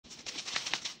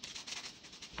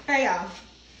Hey, y'all.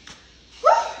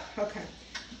 Woo! Okay.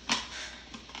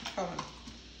 Hold on.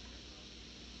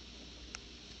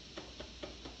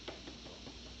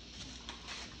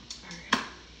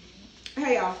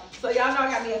 Hey y'all, so y'all know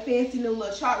I got me a fancy new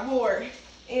little chalkboard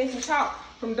and some chalk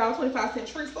from Dollar 25-cent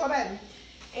tree store, baby.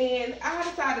 And I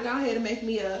decided to go ahead and make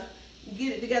me a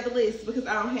get it together list because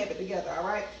I don't have it together, all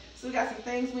right? So we got some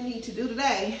things we need to do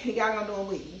today, and y'all gonna do them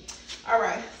with me. All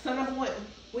right, so number one,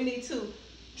 we need to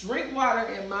drink water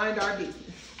and mind our business.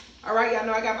 All right, y'all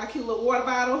know I got my cute little water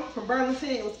bottle from Burlington.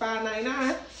 It was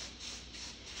 $5.99.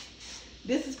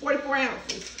 This is 44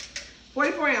 ounces.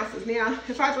 44 ounces. Now,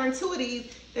 if I drink 2 of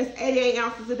these, that's 88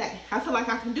 ounces a day. I feel like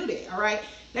I can do that, all right?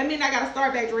 That means I got to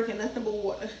start back drinking nothing but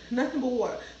water. Nothing but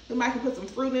water. We might can put some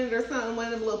fruit in it or something, one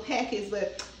of them little packets,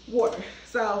 but water.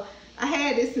 So, I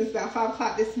had this since about 5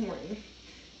 o'clock this morning.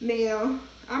 Now,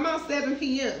 I'm on 7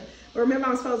 p.m. But remember,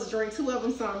 I'm supposed to drink 2 of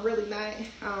them, so I'm really not.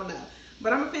 I don't know.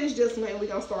 But I'm going to finish this one, and we're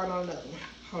going to start on another one.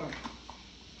 Hold on.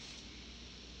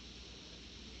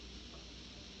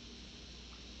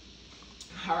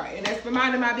 All right, and that's for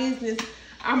minding my business.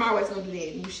 I'm always gonna do that,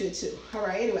 and you should too. All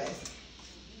right, anyways.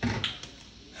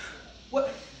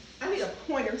 What? I need a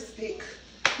pointer stick.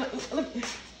 Let me.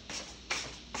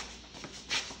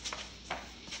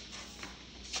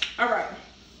 All right.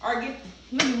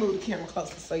 Let me move the camera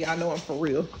closer so y'all know I'm for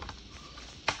real.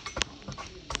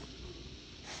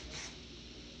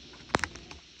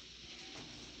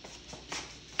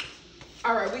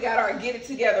 All right, we got our get it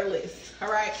together list.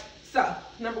 All right. So,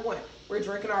 number one, we're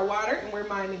drinking our water and we're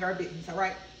minding our business, all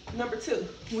right? Number two,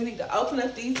 we need to open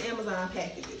up these Amazon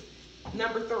packages.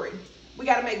 Number three, we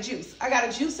gotta make juice. I got a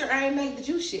juicer, I ain't made the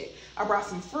juice yet. I brought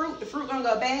some fruit, the fruit gonna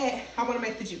go bad, I wanna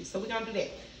make the juice, so we're gonna do that.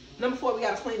 Number four, we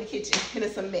gotta clean the kitchen, and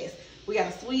it's a mess. We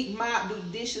gotta sweep, mop, do the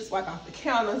dishes, wipe off the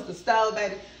counters, the stove,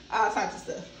 baby, all types of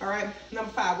stuff, all right?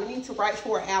 Number five, we need to write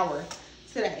for an hour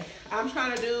today. I'm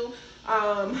trying to do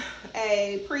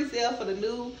a pre-sale for the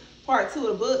new part 2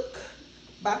 of the book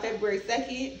by February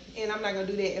 2nd, and I'm not gonna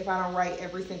do that if I don't write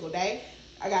every single day.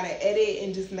 I gotta edit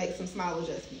and just make some small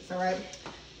adjustments, all right?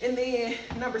 And then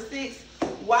number 6,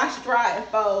 wash, dry, and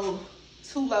fold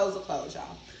 2 loads of clothes,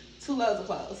 y'all. 2 loads of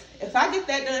clothes. If I get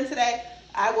that done today,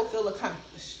 I will feel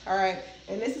accomplished, all right?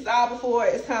 And this is all before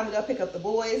it's time to go pick up the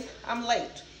boys. I'm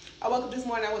late. I woke up this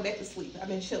morning, I went back to sleep. I've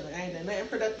been chilling, I ain't done nothing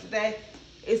productive today.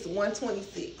 It's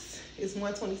 1:26. It's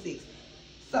 1:26.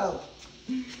 So,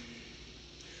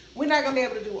 we're not gonna be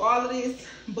able to do all of this,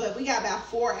 but we got about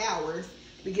 4 hours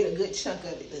to get a good chunk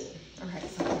of it done. All right,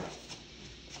 so.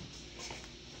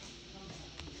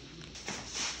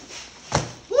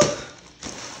 Woo.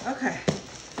 Okay.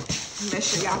 Make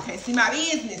sure y'all can't see my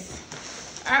business.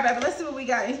 All right, baby, let's see what we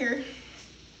got in here.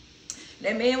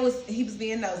 That man he was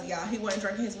being nosy, y'all. He wasn't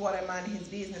drinking his water and minding his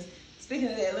business. Speaking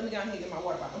of that, let me go ahead and get my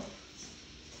water bottle.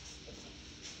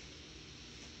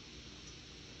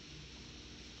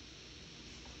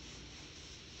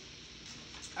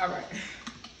 All right.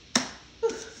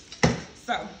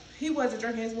 So, he wasn't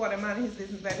drinking his water, minding his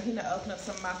business, baby. He done opened up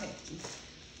some of my packages.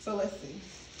 So, let's see.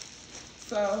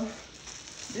 So,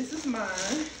 this is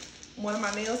mine. One of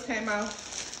my nails came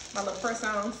off. My little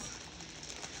press-ons.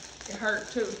 It hurt,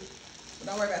 too. But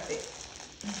don't worry about that.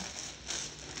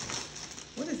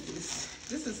 What is this?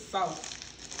 This is salt.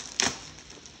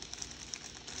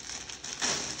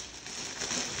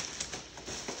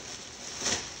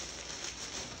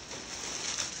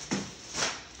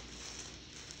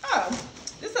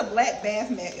 Black bath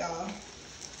mat, y'all.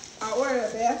 I ordered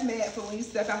a bath mat for when you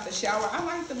step out the shower. I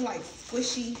like them like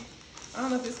squishy. I don't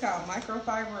know if it's called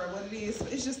microfiber or what it is,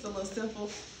 but it's just a little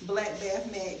simple black bath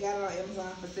mat. Got it on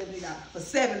Amazon for $70. For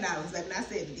 $7, baby, not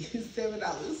 70. It's $7.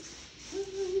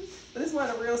 But it's one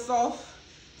of the real soft,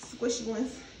 squishy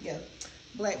ones. Yeah,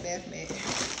 black bath mat.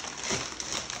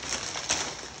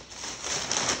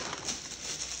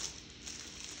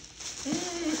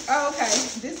 Oh, okay,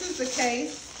 this is the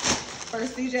case for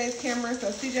CJ's camera. So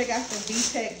CJ got the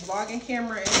VTech vlogging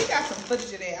camera, and he got some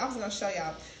footage of that. I was gonna show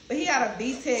y'all, but he had a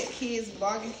VTech Kids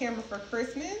vlogging camera for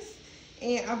Christmas,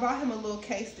 and I bought him a little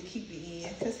case to keep it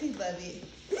in because he love it,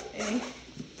 and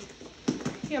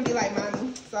he gonna be like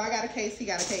mommy. So I got a case, he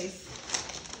got a case.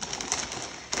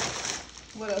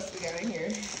 What else we got in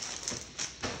here?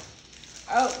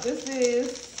 Oh, this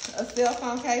is a cell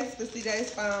phone case for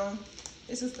CJ's phone.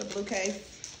 It's just a blue case.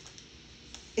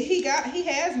 He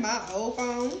has my old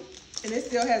phone, and it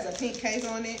still has a pink case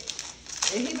on it.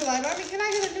 And he be like, mommy, can I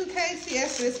get a new case? He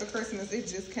asked for this for Christmas. It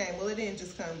just came. Well, it didn't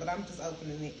just come, but I'm just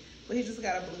opening it. But he just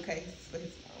got a blue case for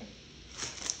his phone.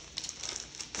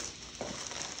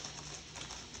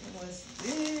 What's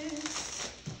this?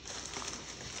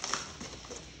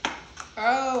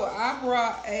 Oh, I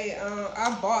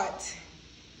bought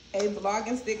a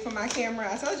vlogging stick for my camera.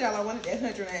 I told y'all I wanted that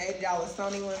 $180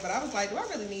 Sony one, but I was like, do I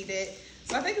really need that?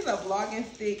 So I think it's a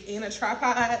vlogging stick and a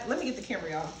tripod. Let me get the camera,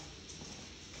 y'all.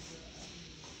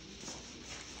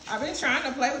 I've been trying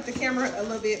to play with the camera a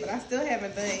little bit, but I still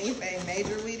haven't done anything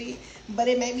major with it. But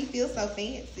it made me feel so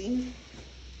fancy.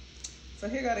 So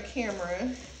here go the camera,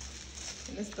 and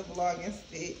it's the vlogging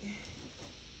stick.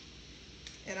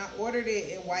 And I ordered it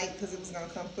in white because it was gonna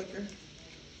come quicker.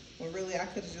 When really I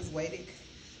could have just waited.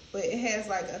 But it has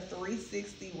like a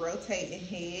 360 rotating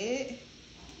head.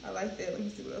 I like that. Let me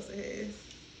see what else it has.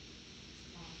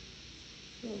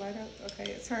 Little light up.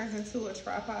 Okay, it turns into a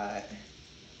tripod.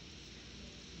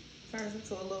 Turns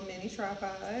into a little mini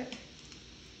tripod.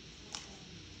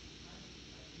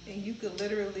 And you could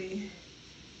literally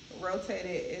rotate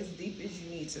it as deep as you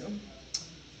need to.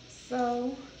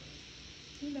 So,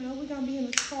 you know, we're gonna be in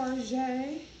the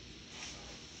Target.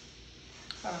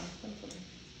 Hold on, let me put it.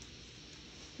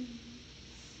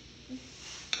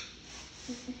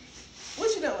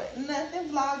 What you doing? Nothing,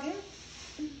 vlogging.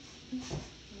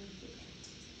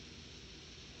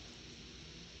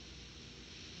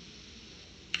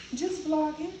 Just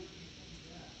vlogging.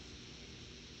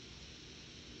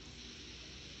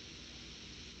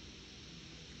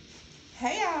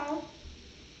 Hey y'all.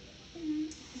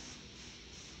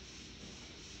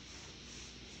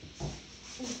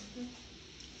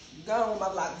 Go on my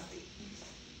vlogging stick.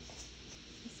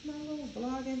 It's my little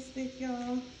vlogging stick,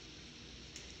 y'all.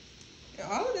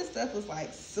 And all of this stuff was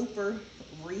like super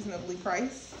reasonably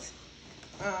priced.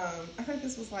 I think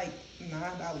this was like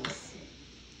 $9.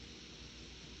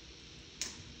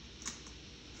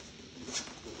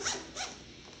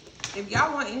 If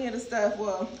y'all want any of the stuff,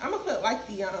 well, I'm gonna put like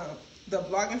the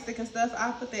vlogging stick and stuff.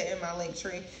 I'll put that in my link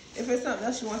tree. If there's something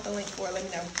else you want the link for, let me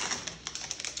know.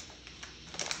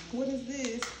 What is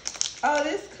this? Oh,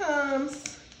 this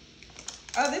comes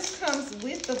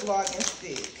with the vlogging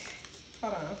stick.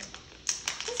 Hold on.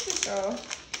 What's this, y'all?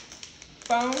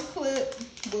 Phone clip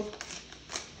with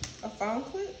a phone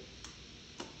clip.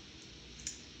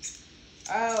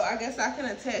 Oh, I guess I can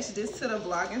attach this to the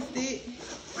vlogging stick.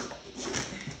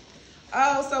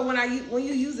 Oh, so when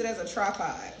you use it as a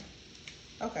tripod.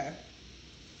 Okay.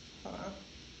 Hold on.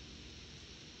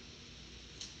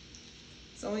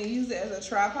 So when you use it as a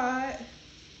tripod,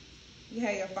 you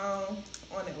have your phone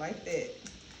on it like that.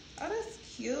 Oh, that's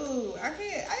cute.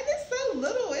 It's so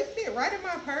little. It fit right in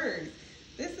my purse.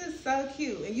 This is so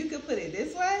cute. And you could put it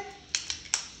this way,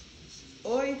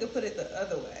 or you could put it the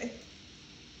other way.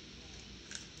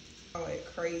 Oh, at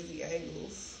crazy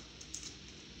angles.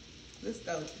 This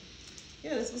dope.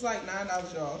 Yeah, this was like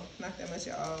 $9, y'all. Not that much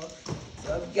at all.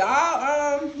 So if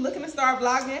y'all looking to start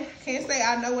vlogging, can't say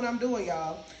I know what I'm doing,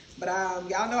 y'all. But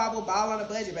y'all know I will ball on a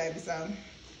budget, baby. So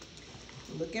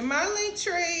look in my link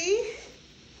tree.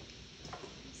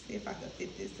 See if I can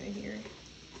fit this in here.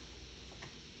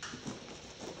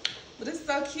 But it's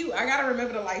so cute. I gotta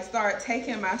remember to like start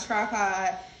taking my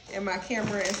tripod and my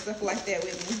camera and stuff like that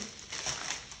with me.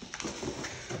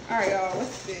 All right, y'all,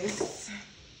 what's this?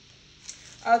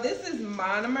 Oh, this is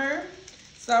monomer.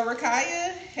 So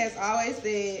Rakaya has always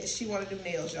said she wanted to do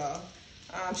nails, y'all.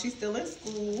 She's still in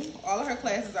school. All of her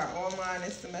classes are online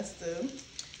this semester.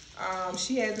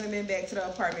 She hasn't been back to the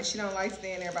apartment. She don't like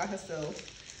staying there by herself,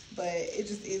 but it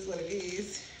just is what it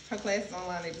is. Her classes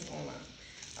online, they just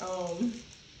online.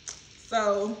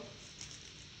 So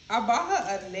I bought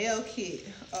her a nail kit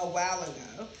a while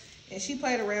ago, and she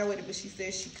played around with it, but she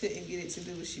said she couldn't get it to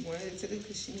do what she wanted it to do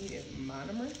because she needed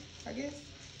monomer, I guess.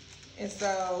 And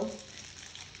so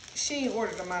she ain't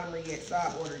ordered the monomer yet, so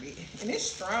I ordered it. And it's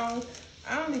strong.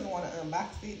 I don't even want to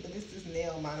unbox it, but this is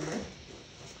nail monomer.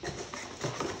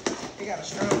 It got a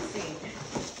strong scent.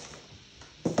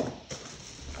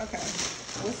 Okay,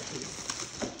 what's this?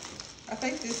 I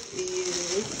think this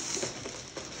is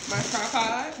my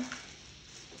tripod.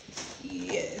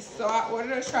 Yes, so I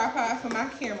ordered a tripod for my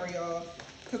camera, y'all,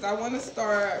 because I want to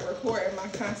start recording my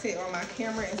content on my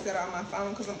camera instead of on my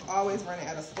phone, because I'm always running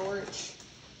out of storage.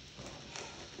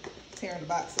 Tearing the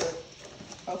box up.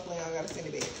 Hopefully I don't gotta send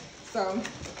it back. So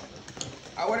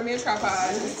I ordered me a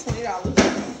tripod. It's $20.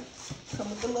 Come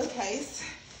with the little case.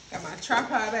 Got my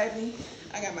tripod, baby.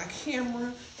 I got my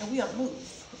camera, and we on the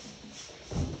move.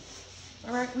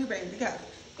 All right, we ready to go.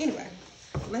 Anyway,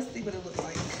 let's see what it looks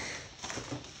like.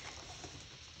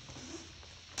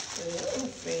 Oh,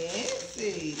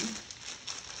 fancy.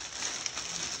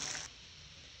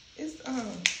 It's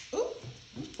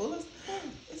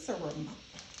it's a remote.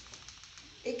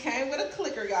 It came with a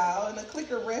clicker, y'all, and the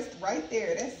clicker rests right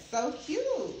there. That's so cute.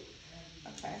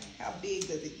 Okay, how big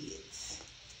does it get?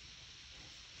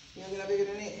 You don't get no bigger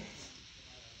than that?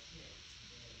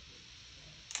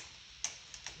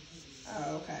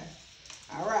 Oh, okay.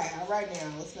 All right now.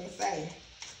 I was gonna say,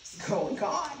 what's going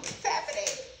on? What's happening?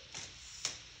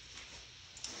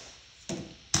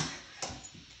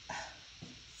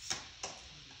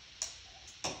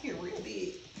 You're real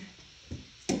big.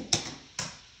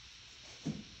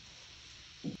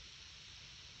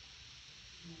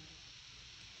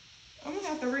 I'm gonna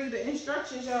have to read the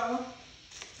instructions, y'all.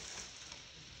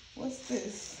 What's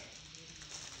this?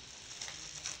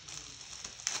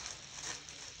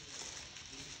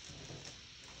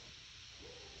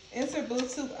 Enter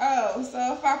Bluetooth. Oh,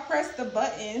 so if I press the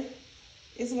button,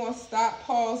 it's gonna stop,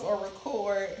 pause, or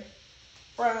record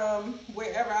from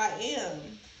wherever I am.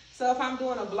 So if I'm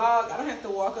doing a vlog, I don't have to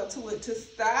walk up to it to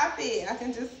stop it. I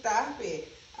can just stop it.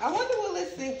 I wonder will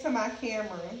it sync to my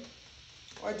camera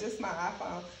or just my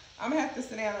iPhone. I'm gonna have to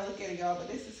sit down and look at it, y'all, but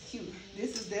this is cute.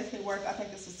 This is definitely worth, I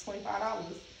think this was $25.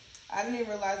 I didn't even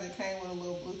realize it came with a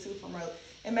little Bluetooth remote.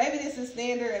 And maybe this is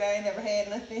standard and I ain't never had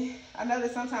nothing. I know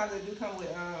that sometimes they do come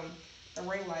with the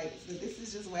ring lights, but this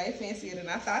is just way fancier than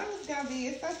I thought it was gonna be.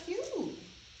 It's so cute.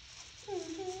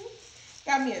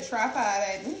 Got me a tripod,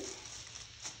 baby.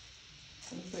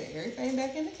 Let me put everything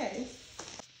back in the case.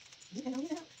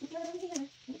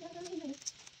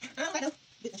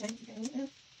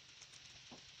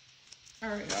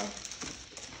 Alright, y'all.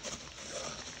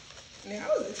 Now, I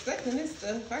was expecting this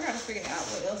stuff. I gotta figure out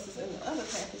what else is in the other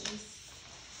packages.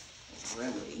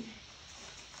 Really.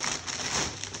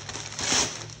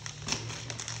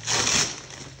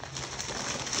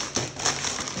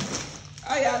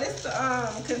 Oh, y'all, this is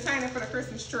the container for the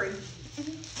Christmas tree.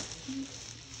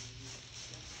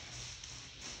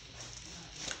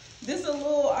 This is a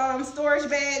little storage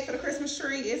bag for the Christmas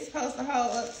tree. It's supposed to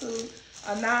hold up to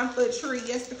a 9-foot tree.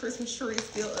 Yes, the Christmas tree is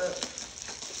still up.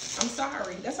 I'm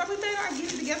sorry. That's why we made our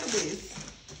get it together list.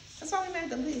 That's why we made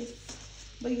the list.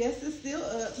 But yes, it's still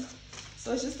up.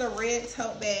 So it's just a red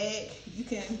tote bag. You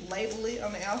can label it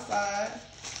on the outside.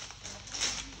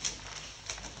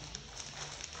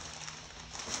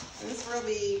 It's real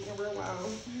big and real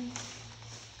long.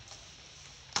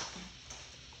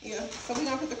 Yeah, so we're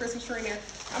gonna put the Christmas tree in there.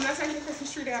 I'm not taking the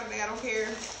Christmas tree down today, I don't care.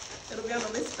 It'll be on the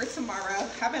list for tomorrow.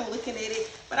 I've been looking at it,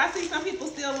 but I see some people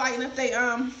still lighting up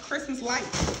their Christmas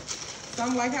lights. So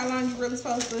I'm like, how long you really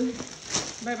supposed to?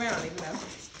 Baby, I don't even know.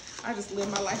 I just live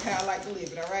my life how I like to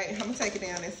live it, all right? I'm gonna take it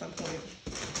down at some point.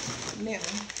 Now,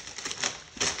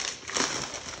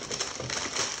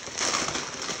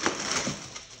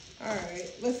 all right,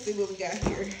 let's see what we got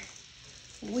here.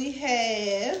 We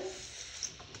have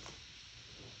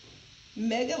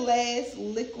Mega Last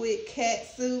Liquid Cat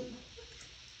Soup.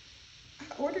 I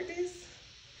ordered this.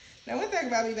 Now, one thing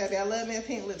about me, baby, I love me a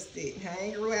pink lipstick. I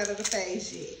ain't grew out of the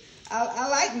phase yet. I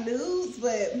like nudes,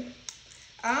 but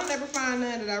I'll never find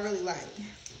none that I really like.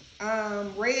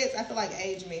 Reds, I feel like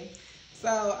age me.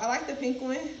 So, I like the pink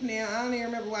one. Now, I don't even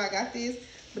remember why I got this,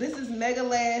 but this is Mega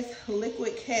Last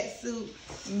Liquid Cat Soup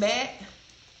Matte.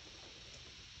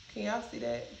 Can y'all see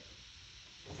that?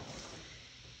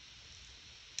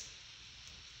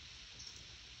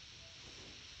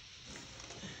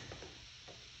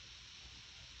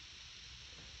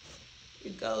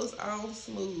 It goes on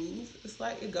smooth. It's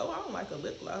like, it go on like a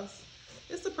lip gloss.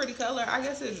 It's a pretty color. I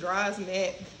guess it dries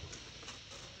matte.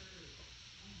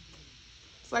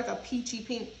 It's like a peachy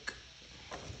pink.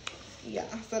 Yeah,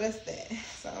 so that's that.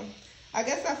 So, I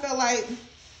guess I felt like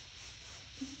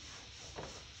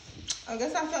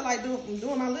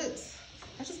doing my lips.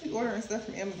 I just be ordering stuff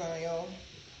from Amazon, y'all.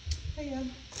 Hey, yeah.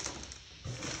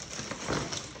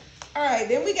 All right,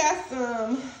 then we got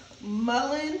some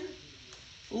mullein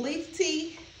leaf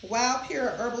tea, wild pure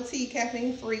herbal tea,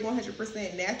 caffeine free,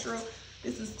 100% natural.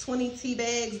 This is 20 tea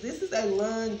bags. This is a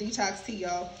lung detox tea,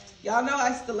 y'all. Y'all know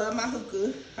I still love my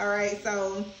hookah. All right,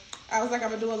 so I was like, I'm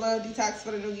gonna do a lung detox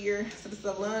for the new year. So this is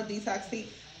a lung detox tea.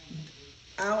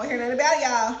 I don't want to hear nothing about it,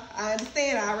 y'all. I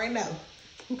understand. I already know.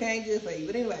 Hookah ain't good for you.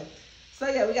 But anyway, so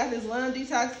yeah, we got this lung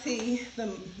detox tea,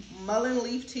 the mullein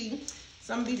leaf tea.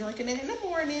 So I'm gonna be drinking it in the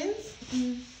mornings.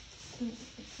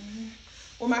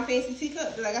 With my fancy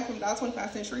teacup that I got from the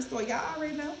 $1.25 Century Store. Y'all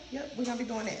already know. Yep, we're gonna be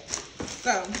doing that.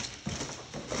 So,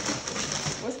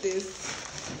 what's this?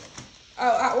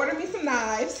 Oh, I ordered me some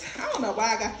knives. I don't know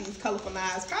why I got these colorful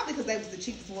knives. Probably because they was the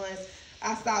cheapest ones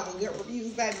I saw with good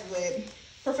reviews, baby. But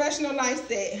professional knife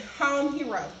set, Home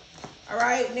Hero. All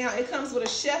right, now it comes with a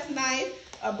chef knife,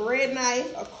 a bread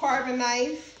knife, a carving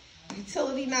knife,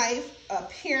 utility knife, a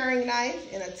paring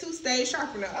knife, and a 2-stage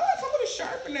sharpener. Oh, it comes with a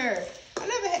sharpener. I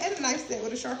never had a knife set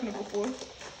with a sharpener before.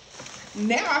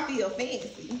 Now I feel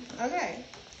fancy. Okay,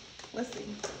 let's see.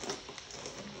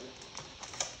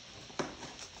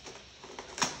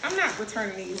 I'm not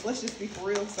returning these. Let's just be for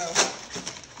real. So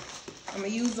I'm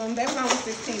gonna use them. They was only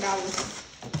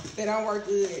 $16. They don't work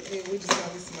good. And we just gonna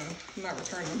get some. I'm not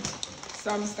returning them.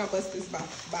 So I'm just gonna bust this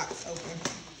box open.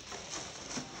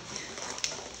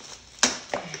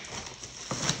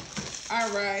 All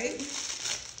right.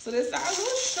 So this is our little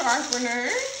sharpener.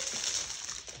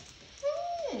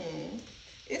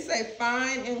 It's a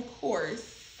fine and coarse.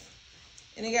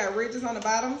 And it got ridges on the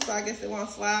bottom, so I guess it won't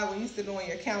slide when you sit on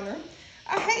your counter.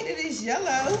 I hate that it's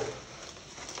yellow.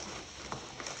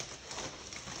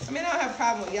 I mean, I don't have a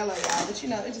problem with yellow, y'all, but you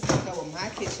know, it just doesn't go with my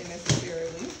kitchen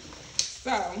necessarily.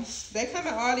 So, they come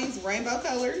in all these rainbow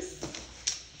colors.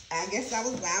 I guess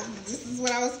this is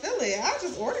what I was feeling. I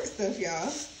just ordered stuff,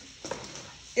 y'all.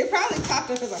 It probably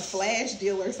popped up as a flash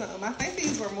deal or something. I think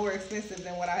these were more expensive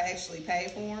than what I actually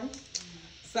paid for them.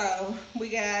 So, we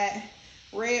got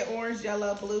red, orange,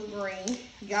 yellow, blue, green.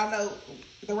 Y'all know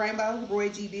the rainbow, Roy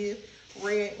G. Biv.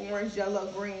 Red, orange,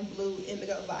 yellow, green, blue,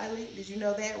 indigo, violet. Did you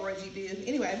know that? Roy G. Biv.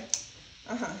 Anyway,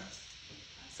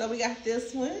 so we got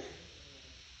this one.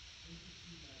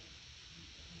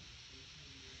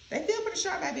 They feel pretty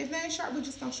sharp, baby. If they ain't sharp, we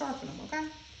just gonna sharpen them, okay?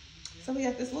 So we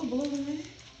got this little blue one.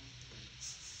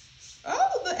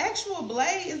 Oh, the actual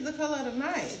blade is the color of the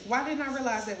knife. Why didn't I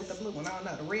realize that with the blue one? I don't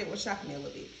know. The red was shocking me a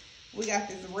little bit. We got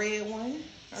this red one,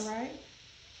 all right?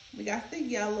 We got the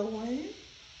yellow one.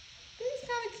 These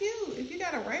kind of cute. If you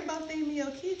got a rainbow theme in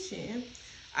your kitchen,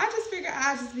 I just figured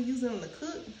I'd just be using them to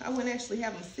cook. I wouldn't actually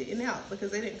have them sitting out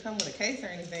because they didn't come with a case or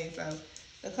anything, so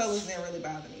the colors didn't really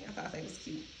bother me. I thought they was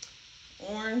cute.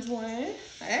 Orange one.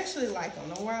 I actually like them.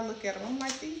 The more I look at them, I'm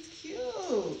like, these cute.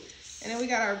 And then we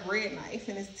got our bread knife,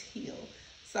 and it's teal.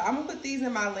 So I'm going to put these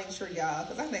in my link tree, y'all,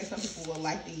 because I think some people will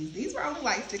like these. These were only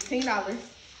like $16.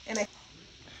 And they...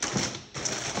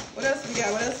 What else we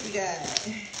got? What else we got?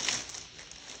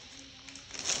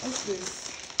 What's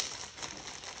this?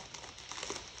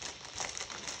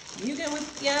 You can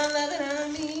with y'all loving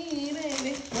on me,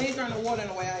 baby. We ain't throwing the water in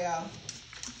a while, y'all.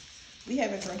 We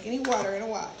haven't drank any water in a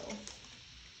while.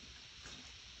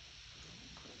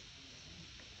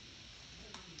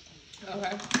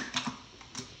 Okay.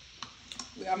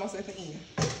 We're almost at the end.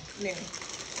 Now.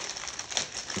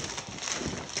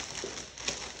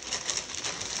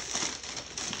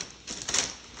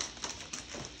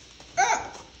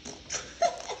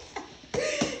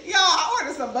 Y'all, I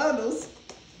ordered some bundles.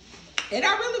 And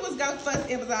I really was going to fuss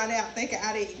Amazon out thinking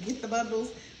I didn't get the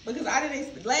bundles. Because I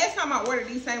didn't, last time I ordered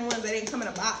these same ones, they didn't come in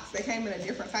a box. They came in a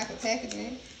different type of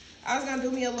packaging. I was going to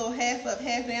do me a little half up,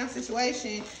 half down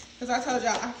situation. Because I told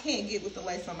y'all I can't get with the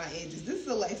lace on my edges. This is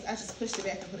the lace. I just pushed it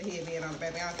back and put a headband on it,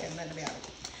 baby. I don't care nothing about it.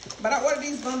 But I ordered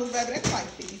these bundles, baby. That's like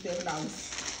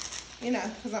 $57. You know,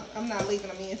 because I'm not leaving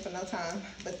them in for no time.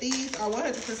 But these are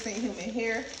 100% human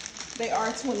hair. They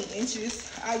are 20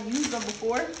 inches. I used them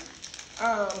before.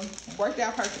 Worked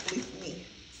out perfectly for me.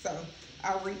 So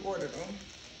I reordered them.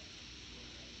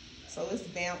 So it's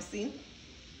bouncy.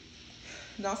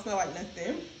 Don't smell like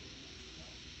nothing.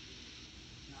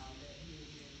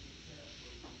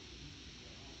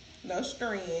 No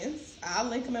strands. I'll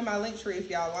link them in my link tree if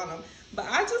y'all want them. But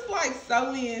I just like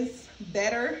sew-ins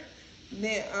better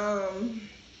than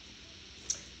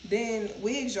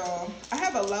wigs, y'all. I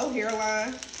have a low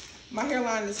hairline. My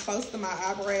hairline is close to my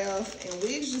eyebrows, and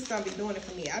wigs just don't be doing it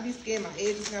for me. I be scared my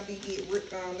edges gonna get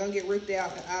ripped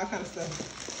out and all kind of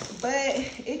stuff. But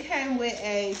it came with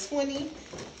a 20,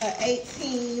 a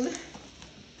 18,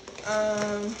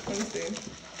 let me see,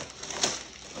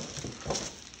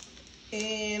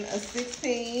 and a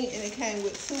 16, and it came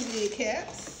with 2 wig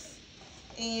caps.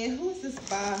 And who is this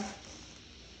by?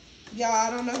 Y'all,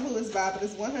 I don't know who it's by, but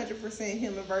it's 100%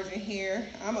 human virgin hair.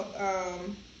 I'm a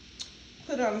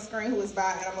put it on the screen who it's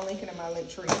by, and I'm gonna link it in my link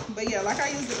tree. But yeah, like I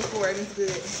used it before, and it's good.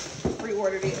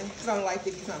 Reordered it. It's only like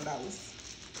 $50-something.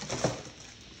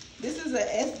 This is a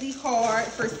SD card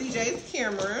for CJ's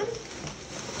camera.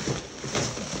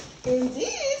 And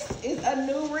this is a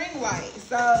new ring light.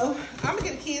 So I'm gonna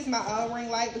get the kids my own ring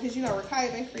light because you know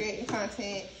Rakai been creating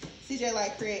content. CJ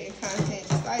like creating content,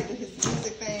 just like do his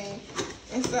music thing.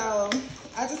 And so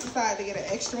I just decided to get an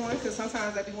extra one because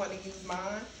sometimes I do want to use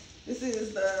mine. This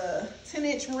is the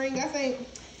 10-inch ring, I think.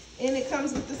 And it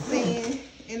comes with the stand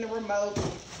and the remote.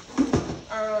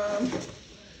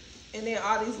 And then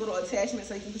all these little attachments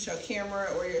so you can put your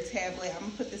camera or your tablet. I'm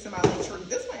gonna put this in my link tree.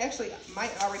 This one actually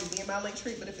might already be in my link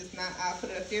tree, but if it's not, I'll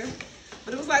put it up there.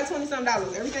 But it was like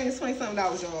 $20-something. Everything is $20-something,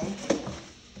 y'all.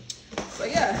 So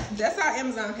yeah, that's our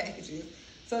Amazon packages.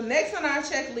 So next on our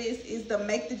checklist is the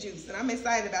make the juice. And I'm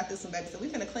excited about this one, baby. So we're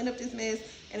gonna clean up this mess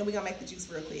and then we're gonna make the juice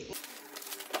real quick.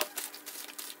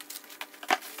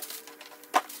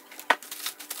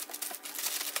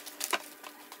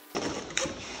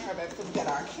 baby, because we got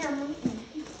our camera.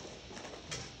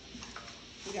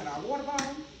 We got our water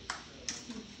bottle.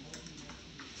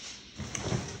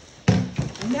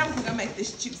 And now we're gonna make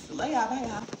this juice. Lay out,